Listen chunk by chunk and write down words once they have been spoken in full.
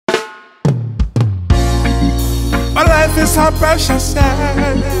life is so precious,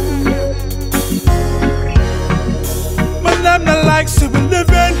 yeah. But them the likes we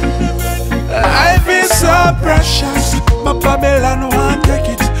living. Life is so precious. But Babylon won't take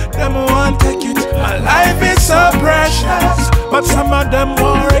it. Them won't take it. My life is so precious. But some of them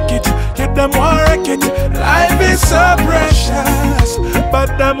won't wreck it. Yeah, them won't wreck it. Life is so precious.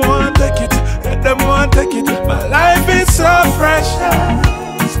 But them won't take it. Yeah, them won't take it. My life is so precious.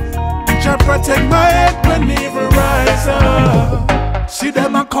 Jah protect my head when evil rise up. See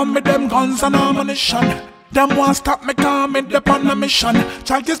them a come with them guns and ammunition. Them won't stop me coming upon a mission.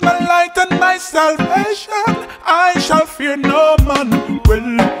 Jah is my light and my salvation. I shall fear no man.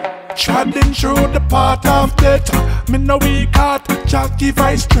 Well, treading through the path of death. Me no weak heart, Jah give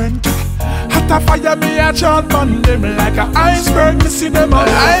I strength. Hot a fire me a chant on them like an iceberg. Me see them all.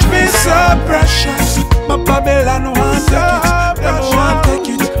 Life is so precious. But Babylon won't take it. Them won't take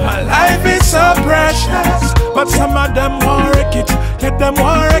it. My life is so precious. But some of them won't wreck it. Yeah, them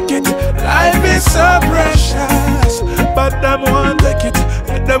won't wreck it. Life is so precious. But them won't take it.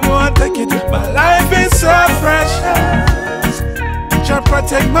 Yeah, them won't take it. My life is so precious. Jah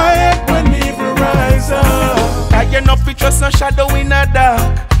protect my head when evil rise up. I get no trust no shadow in the dark.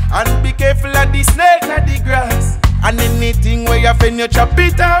 And be careful of the snake and the grass. And anything where you find you chop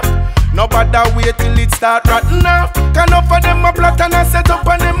it up. Nobody wait till it start rotting off. Can enough of them a plot and a set up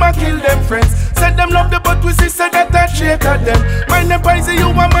and them a kill them friends. Said them love the but we see said that I traitor them. Mind them poison you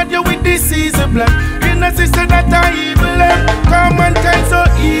a mad you with disease and blood. You know she said that I evil them. Come mankind so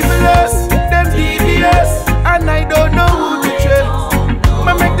evilous. Them devious. And I don't know who to trust.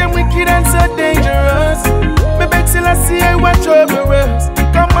 Me make them wicked and so dangerous. Me beg still I see I watch over us.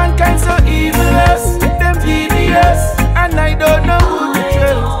 Come mankind so evilous. Them devious. And I don't know who to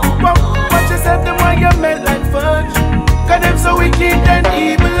trust. Watch yourself, them why you melt like fudge. Cause them so wicked and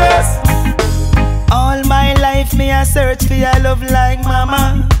evilous. All my life me a search for your love like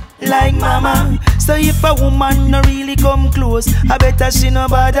mama, like mama. So if a woman no really come close, I better she no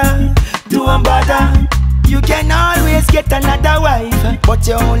bother, don't bother. You can always get another wife, but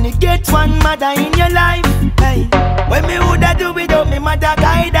you only get one mother in your life. Hey, what me woulda do without me mother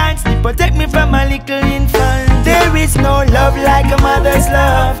guidance to protect me from a little infant? There is no love like a mother's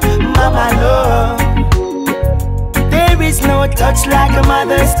love, mama love. There is no touch like a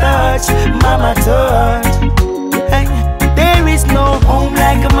mother's touch, mama touch. Hey, there is no home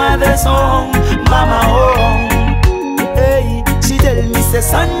like a mother's home, mama home. Hey, she tell me say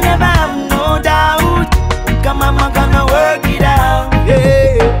son never have no doubt. Come mama gonna work it out.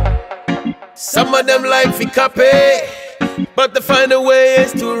 Yeah. Some of them like fi copy, but they find a way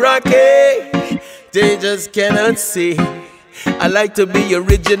to rock it. They just cannot see. I like to be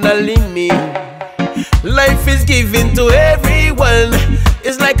originally me. Life is given to everyone.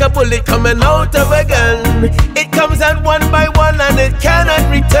 It's like a bullet coming out of a gun. It comes out one by one and it cannot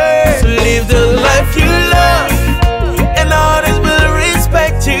return. So live the life you love, and others will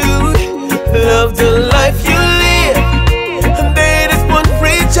respect you. Love the life you live, and they just won't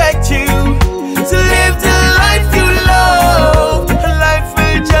reject you. So live the life you love, and life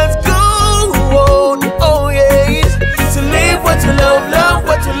will just go on. Oh yes. So live what you love, love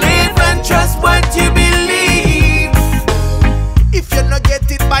what you live, and trust what you believe. If you not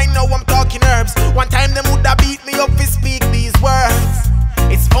get it by now, I'm talking herbs. One time them woulda beat me up to speak these words.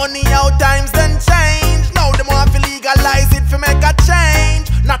 It's funny how times done change. Now them want to legalize it for make a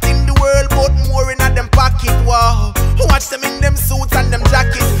change. Not in the world, but more in a them pocket. Wow. Watch them in them suits and them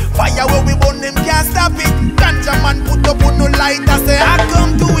jackets. Fire where we burn them can't stop it. Ganja man put up on no light. I say I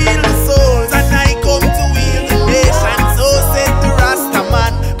come to heal the souls, and I come to heal the nation. So said the Rasta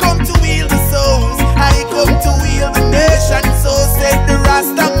man, come to heal the souls. I come to heal the nation. So said the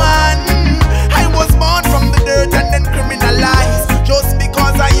Rasta man. I was born from the dirt and then criminalized. Just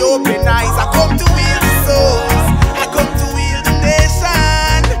because I open eyes, I come to heal the souls. I come to heal the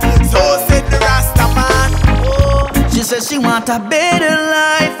nation. So said the Rasta man. She says she want a better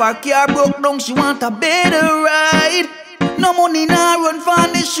life. Her car broke down, she want a better ride. No money now run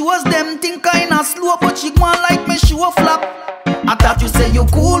from the shows. Them think kinda slow, but she go on like me show flop. I thought you say you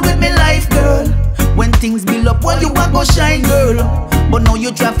cool with me life, girl. When things build up, well you a go shine, girl. But now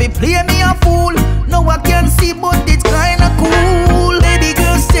you try to play me a fool. Now I can see, but it's kinda cool. Baby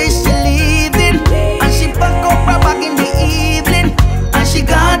girl says she leaving, and she pack up her bag in the evening, and she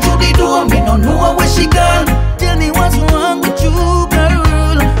gone to the door. Me don't know where she gone. Tell me what's wrong with you,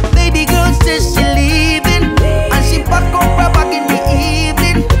 girl. Baby girl says she leaving, and she pack up her bag in the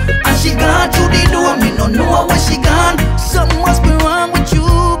evening, and she gone to the door. Me don't know where she gone. Something must be wrong with you,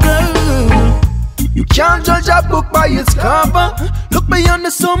 girl. You can't judge a book by its cover. Look beyond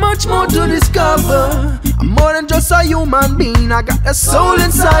there's so much more to discover. I'm more than just a human being, I got a soul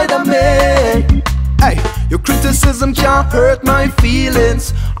inside of me. Hey, your criticism can't hurt my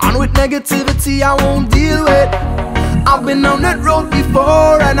feelings. On with negativity I won't deal with. I've been on that road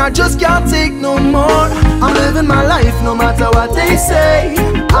before and I just can't take no more. I'm living my life no matter what they say.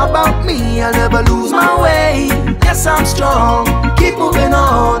 About me, I'll never lose my way. Yes, I'm strong, keep moving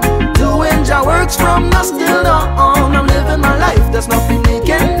on. Doing Jah works from dusk till dawn. I'm living my life, there's nothing they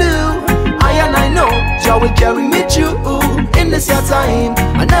can do. I know Jah will carry me through. In this your time,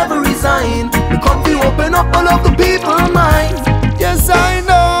 I never resign. The country open up all of the people's mind. Yes, I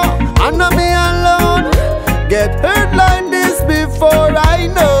know, I'm not me alone. Get hurt like this before I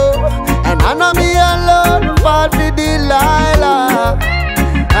know. And I'm not me alone, fall for Delilah.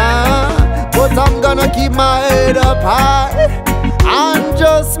 But I'm gonna keep my head up high and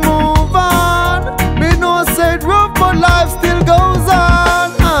just move on. Me know said rough, but life still goes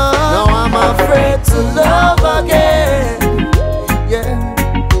on. Now I'm afraid to love again. Yeah,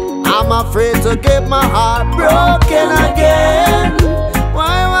 I'm afraid to get my heart broken again.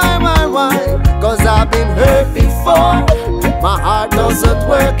 Why? Cause I've been hurt before. My heart doesn't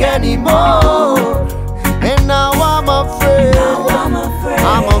work anymore. And now I'm afraid.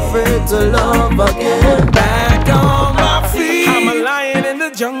 I'm afraid to love again. Back on my feet, I'm a lion in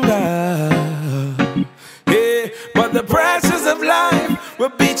the jungle. Yeah, but the pressures of life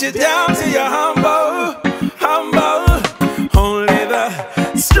will beat you down till you're humble. Only the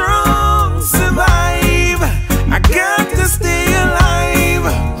strong survive. I got to stay alive.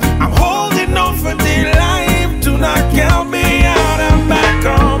 I'm holding on for dear life. Do not count me out. I'm back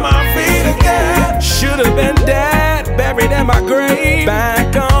on my feet again. Should've been dead, buried in my grave.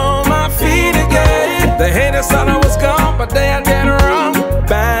 Back on my feet again. The haters thought I was gone, but they are dead wrong.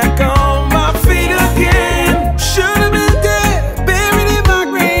 Back on my feet again. Should've been dead, buried in my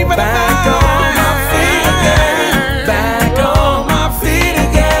grave. Back on my feet again. Back on my feet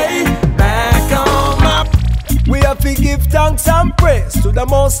again. Back on my. We have to give thanks and praise to the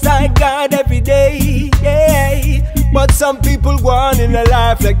Most High God every day. Yeah. But some people go on in their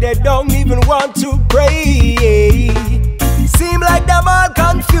life like they don't even want to pray. Seem like them all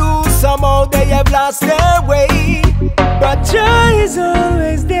confused, somehow they have lost their way. But Jah is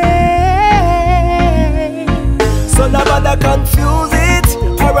always there. So never confuse it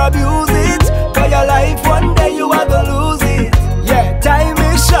or abuse it, cause your life one day you are gonna lose it. Yeah, time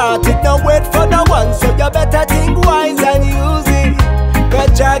is short, it don't wait for no one, so you better think wise and use it.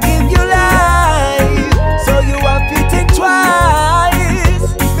 Cause Jah give you life, so you have to think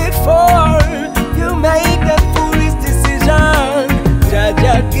twice before you make that foolish decision. Jah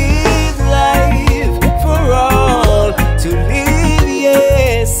gives life for all to live,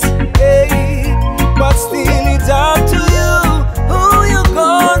 yes, hey. But still it's up to you who you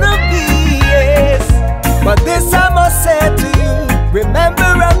gonna be, yes. But this I must say to you, remember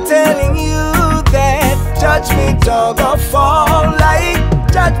I'm telling you that judgment don't fall like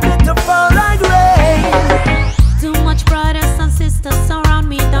judgment to fall like rain. Too much brothers and sisters around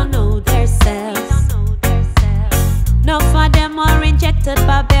me don't know their selves. Enough of them are injected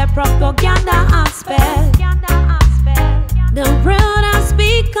by their propaganda and spell. The world has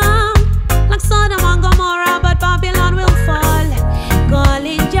become like Sodom and Gomorrah, but Babylon will fall.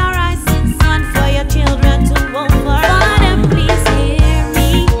 Calling your rising sun for your children to move for. Father, please hear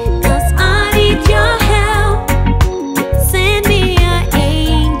me, cause I need your help. Send me an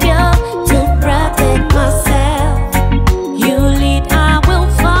angel to protect myself. You lead, I will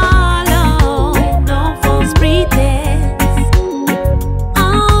follow, no false pretense.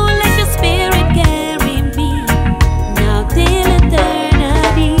 Oh, let your spirit carry me, now till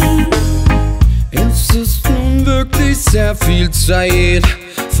eternity. Es ist nun wirklich sehr viel Zeit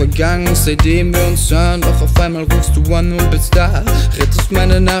vergangen, seitdem wir uns hören. Doch auf einmal rufst du an und bist da, rettest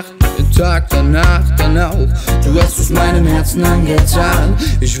meine Nacht, den Tag danach dann auch. Du hast es meinem Herzen angetan.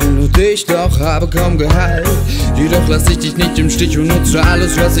 Ich will nur dich, doch habe kaum Gehalt. Jedoch lass ich dich nicht im Stich und nutze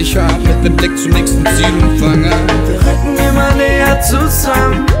alles, was ich hab, mit dem Blick zum nächsten Ziel und fang an. Wir rücken immer näher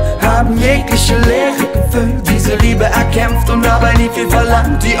zusammen, haben jegliche Leere gefüllt. Diese Liebe erkämpft und dabei nie viel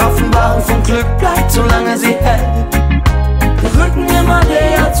verlangt. Die Offenbarung vom Glück bleibt, solange sie hält. Wir rücken immer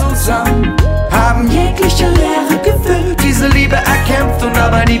näher zusammen, haben jegliche Leere gefüllt. Diese Liebe erkämpft und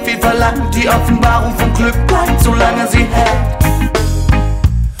dabei nie viel verlangt. Die Offenbarung vom Glück bleibt, solange sie hält.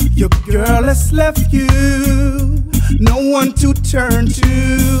 Your girl has left you, no one to turn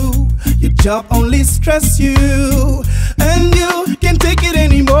to. Your job only stress you, and you can't take it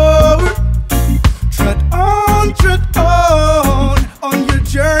anymore. Tread on your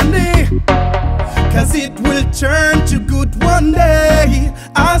journey, cause it will turn to good One day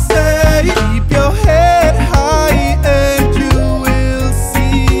I